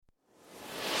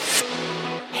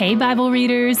Hey, Bible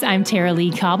readers, I'm Tara Lee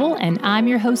Cobble, and I'm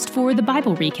your host for the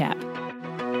Bible Recap.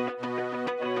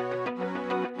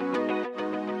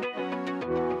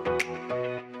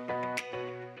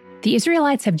 The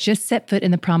Israelites have just set foot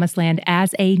in the Promised Land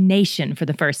as a nation for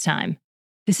the first time.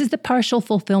 This is the partial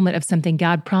fulfillment of something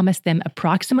God promised them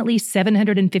approximately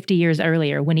 750 years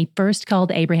earlier when he first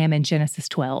called Abraham in Genesis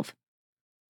 12.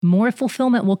 More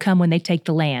fulfillment will come when they take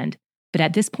the land, but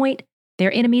at this point,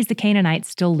 their enemies, the Canaanites,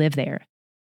 still live there.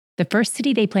 The first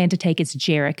city they plan to take is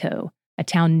Jericho, a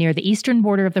town near the eastern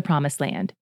border of the Promised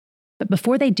Land. But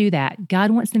before they do that, God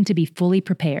wants them to be fully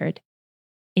prepared.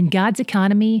 In God's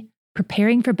economy,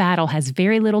 preparing for battle has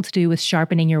very little to do with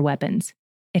sharpening your weapons.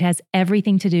 It has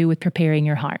everything to do with preparing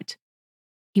your heart.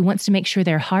 He wants to make sure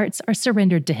their hearts are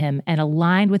surrendered to him and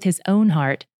aligned with his own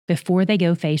heart before they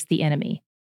go face the enemy.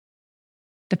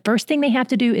 The first thing they have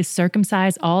to do is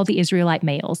circumcise all the Israelite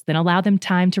males, then allow them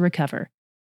time to recover.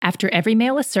 After every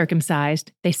male is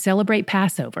circumcised, they celebrate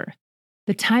Passover.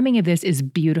 The timing of this is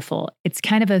beautiful. It's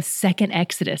kind of a second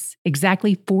Exodus,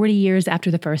 exactly 40 years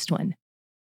after the first one.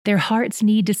 Their hearts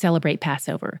need to celebrate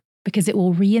Passover because it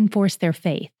will reinforce their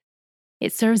faith.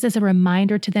 It serves as a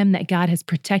reminder to them that God has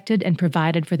protected and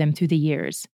provided for them through the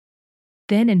years.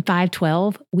 Then in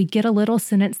 5:12, we get a little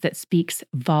sentence that speaks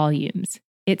volumes.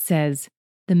 It says,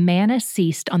 "The manna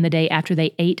ceased on the day after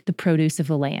they ate the produce of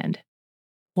the land."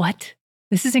 What?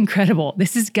 This is incredible.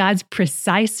 This is God's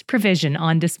precise provision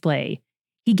on display.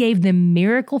 He gave them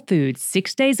miracle food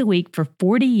 6 days a week for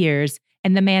 40 years,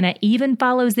 and the manna even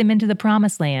follows them into the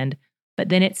Promised Land, but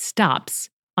then it stops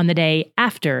on the day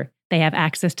after they have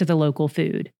access to the local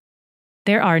food.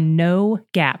 There are no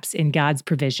gaps in God's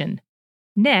provision.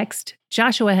 Next,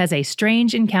 Joshua has a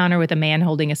strange encounter with a man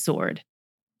holding a sword.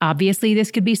 Obviously,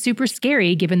 this could be super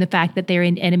scary given the fact that they're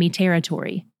in enemy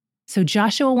territory. So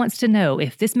Joshua wants to know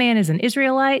if this man is an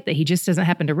Israelite that he just doesn't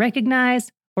happen to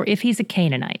recognize, or if he's a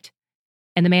Canaanite.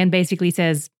 And the man basically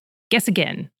says, "Guess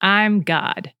again, I'm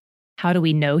God." How do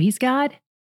we know he's God?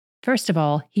 First of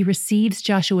all, he receives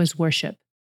Joshua's worship.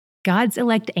 God's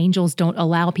elect angels don't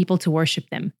allow people to worship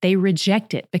them. They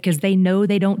reject it because they know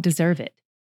they don't deserve it.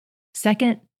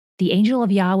 Second, the angel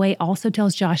of Yahweh also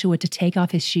tells Joshua to take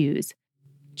off his shoes,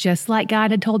 just like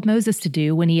God had told Moses to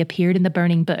do when he appeared in the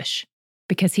burning bush,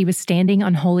 because he was standing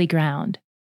on holy ground.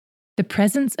 The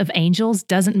presence of angels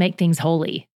doesn't make things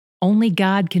holy. Only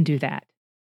God can do that.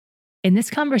 In this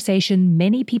conversation,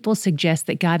 many people suggest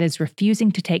that God is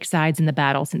refusing to take sides in the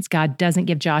battle since God doesn't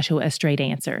give Joshua a straight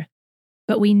answer.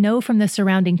 But we know from the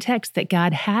surrounding text that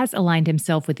God has aligned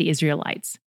himself with the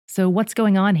Israelites. So what's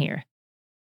going on here?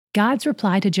 God's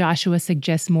reply to Joshua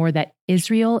suggests more that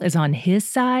Israel is on his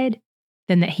side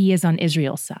than that he is on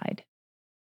Israel's side.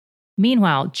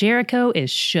 Meanwhile, Jericho is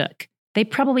shook. They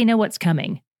probably know what's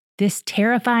coming. This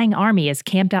terrifying army is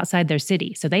camped outside their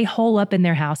city, so they hole up in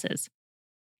their houses.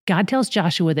 God tells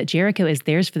Joshua that Jericho is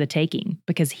theirs for the taking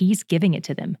because he's giving it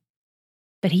to them.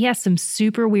 But he has some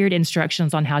super weird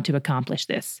instructions on how to accomplish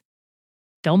this.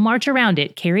 They'll march around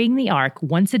it carrying the ark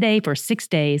once a day for 6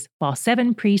 days while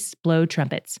 7 priests blow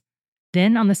trumpets.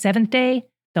 Then on the 7th day,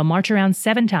 they'll march around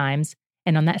 7 times,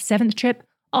 and on that 7th trip,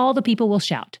 all the people will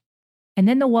shout. And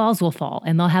then the walls will fall,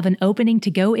 and they'll have an opening to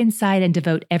go inside and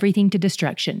devote everything to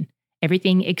destruction,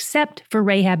 everything except for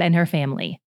Rahab and her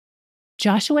family.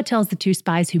 Joshua tells the 2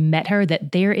 spies who met her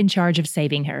that they're in charge of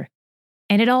saving her.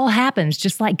 And it all happens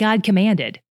just like God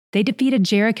commanded. They defeated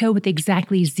Jericho with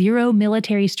exactly 0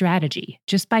 military strategy,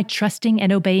 just by trusting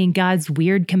and obeying God's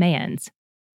weird commands.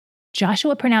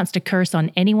 Joshua pronounced a curse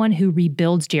on anyone who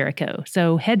rebuilds Jericho,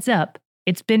 so heads up,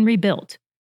 it's been rebuilt.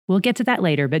 We'll get to that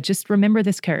later, but just remember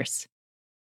this curse.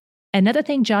 Another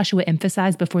thing Joshua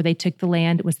emphasized before they took the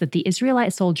land was that the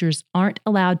Israelite soldiers aren't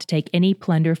allowed to take any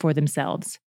plunder for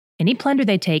themselves. Any plunder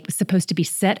they take was supposed to be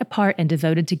set apart and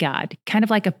devoted to God, kind of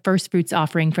like a first fruits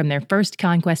offering from their first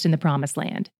conquest in the Promised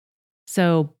Land.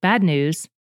 So, bad news,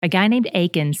 a guy named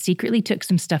Achan secretly took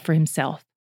some stuff for himself.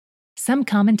 Some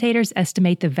commentators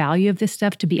estimate the value of this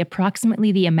stuff to be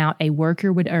approximately the amount a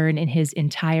worker would earn in his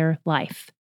entire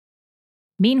life.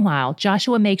 Meanwhile,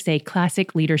 Joshua makes a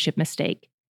classic leadership mistake.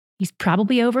 He's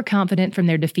probably overconfident from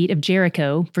their defeat of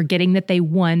Jericho, forgetting that they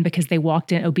won because they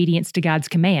walked in obedience to God's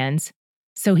commands.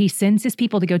 So he sends his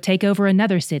people to go take over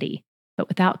another city, but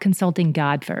without consulting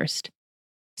God first.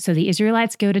 So the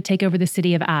Israelites go to take over the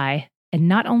city of Ai, and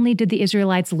not only did the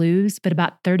Israelites lose, but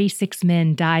about 36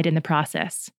 men died in the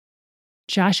process.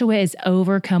 Joshua is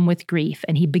overcome with grief,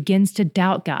 and he begins to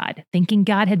doubt God, thinking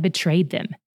God had betrayed them.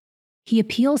 He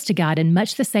appeals to God in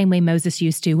much the same way Moses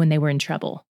used to when they were in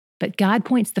trouble. But God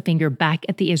points the finger back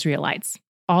at the Israelites,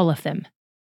 all of them.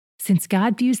 Since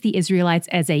God views the Israelites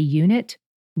as a unit,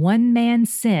 One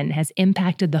man's sin has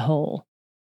impacted the whole.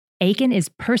 Achan is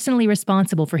personally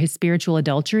responsible for his spiritual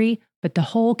adultery, but the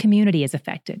whole community is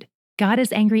affected. God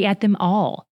is angry at them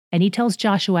all, and he tells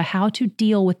Joshua how to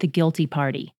deal with the guilty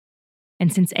party.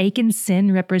 And since Achan's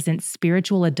sin represents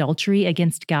spiritual adultery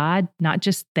against God, not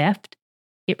just theft,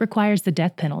 it requires the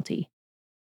death penalty.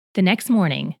 The next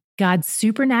morning, God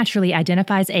supernaturally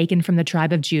identifies Achan from the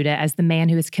tribe of Judah as the man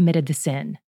who has committed the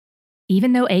sin.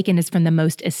 Even though Achan is from the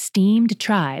most esteemed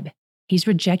tribe, he's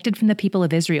rejected from the people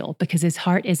of Israel because his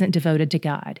heart isn't devoted to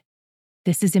God.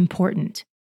 This is important.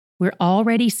 We're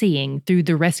already seeing through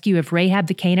the rescue of Rahab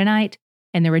the Canaanite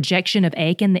and the rejection of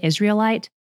Achan the Israelite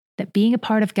that being a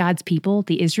part of God's people,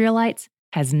 the Israelites,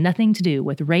 has nothing to do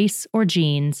with race or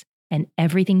genes and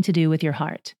everything to do with your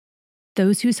heart.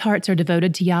 Those whose hearts are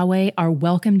devoted to Yahweh are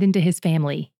welcomed into his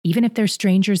family, even if they're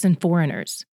strangers and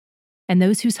foreigners. And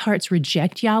those whose hearts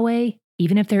reject Yahweh,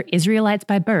 even if they're Israelites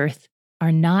by birth,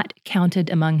 are not counted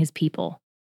among his people.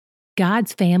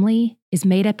 God's family is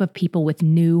made up of people with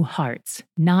new hearts,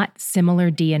 not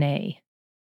similar DNA.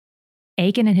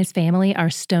 Achan and his family are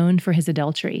stoned for his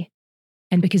adultery.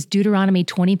 And because Deuteronomy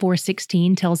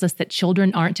 24:16 tells us that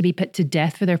children aren't to be put to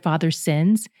death for their father's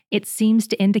sins, it seems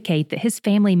to indicate that his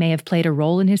family may have played a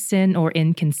role in his sin or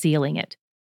in concealing it.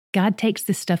 God takes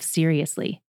this stuff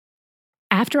seriously.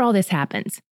 After all this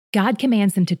happens, God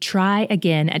commands them to try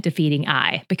again at defeating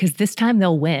Ai, because this time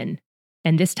they'll win.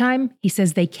 And this time, he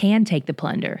says they can take the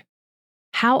plunder.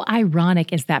 How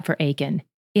ironic is that for Achan?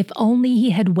 If only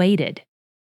he had waited.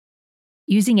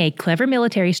 Using a clever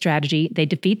military strategy, they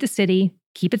defeat the city,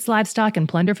 keep its livestock and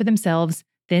plunder for themselves,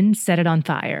 then set it on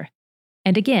fire.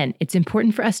 And again, it's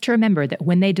important for us to remember that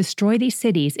when they destroy these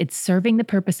cities, it's serving the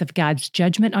purpose of God's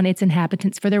judgment on its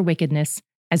inhabitants for their wickedness,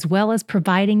 as well as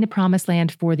providing the promised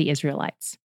land for the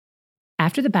Israelites.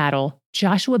 After the battle,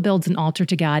 Joshua builds an altar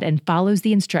to God and follows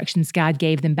the instructions God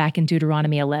gave them back in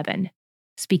Deuteronomy 11,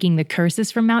 speaking the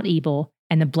curses from Mount Ebal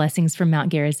and the blessings from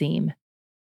Mount Gerizim.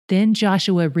 Then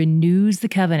Joshua renews the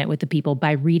covenant with the people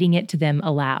by reading it to them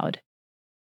aloud.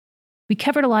 We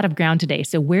covered a lot of ground today,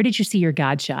 so where did you see your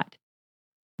God shot?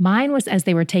 Mine was as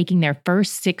they were taking their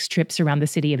first 6 trips around the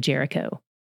city of Jericho.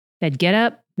 They'd get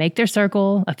up, make their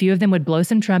circle, a few of them would blow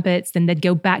some trumpets, then they'd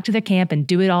go back to their camp and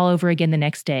do it all over again the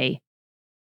next day.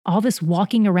 All this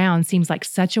walking around seems like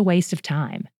such a waste of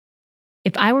time.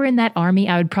 If I were in that army,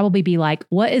 I would probably be like,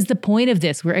 what is the point of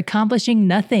this? We're accomplishing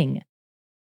nothing.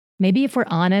 Maybe if we're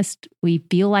honest, we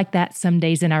feel like that some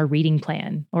days in our reading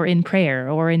plan, or in prayer,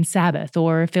 or in Sabbath,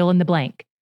 or fill in the blank.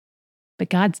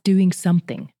 But God's doing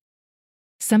something.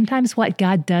 Sometimes what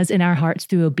God does in our hearts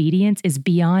through obedience is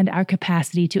beyond our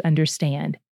capacity to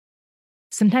understand.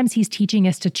 Sometimes he's teaching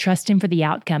us to trust him for the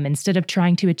outcome instead of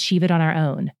trying to achieve it on our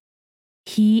own.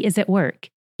 He is at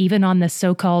work, even on the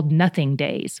so-called nothing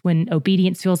days, when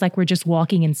obedience feels like we're just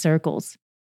walking in circles.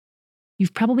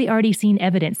 You've probably already seen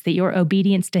evidence that your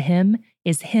obedience to him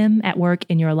is him at work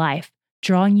in your life,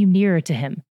 drawing you nearer to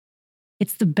him.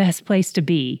 It's the best place to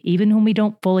be, even when we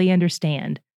don't fully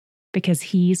understand, because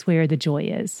he's where the joy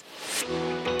is.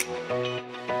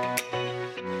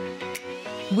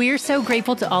 We're so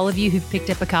grateful to all of you who've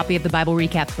picked up a copy of the Bible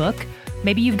Recap book.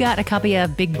 Maybe you've got a copy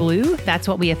of Big Blue, that's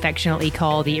what we affectionately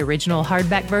call the original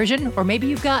hardback version, or maybe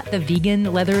you've got the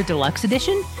vegan leather deluxe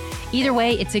edition. Either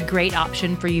way, it's a great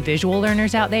option for you visual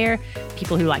learners out there,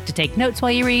 people who like to take notes while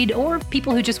you read, or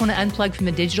people who just want to unplug from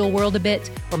the digital world a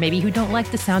bit, or maybe who don't like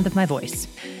the sound of my voice.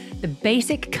 The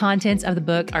basic contents of the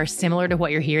book are similar to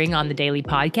what you're hearing on the daily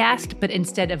podcast, but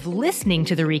instead of listening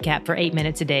to the recap for 8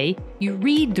 minutes a day, you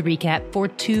read the recap for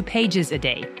 2 pages a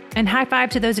day. And high five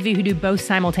to those of you who do both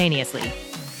simultaneously.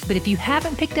 But if you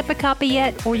haven't picked up a copy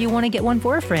yet, or you want to get one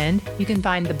for a friend, you can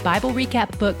find the Bible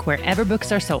Recap book wherever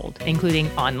books are sold,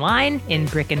 including online, in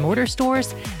brick and mortar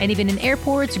stores, and even in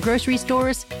airports, grocery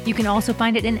stores. You can also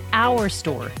find it in our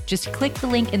store. Just click the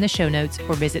link in the show notes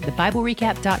or visit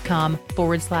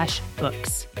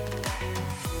thebiblerecap.com/books.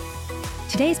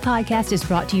 Today's podcast is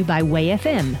brought to you by Way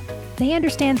FM. They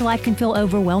understand life can feel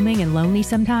overwhelming and lonely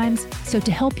sometimes, so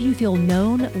to help you feel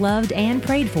known, loved, and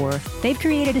prayed for, they've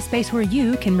created a space where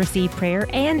you can receive prayer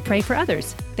and pray for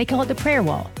others. They call it the Prayer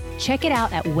Wall. Check it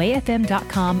out at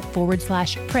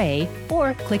wayfm.com/pray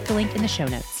or click the link in the show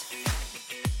notes.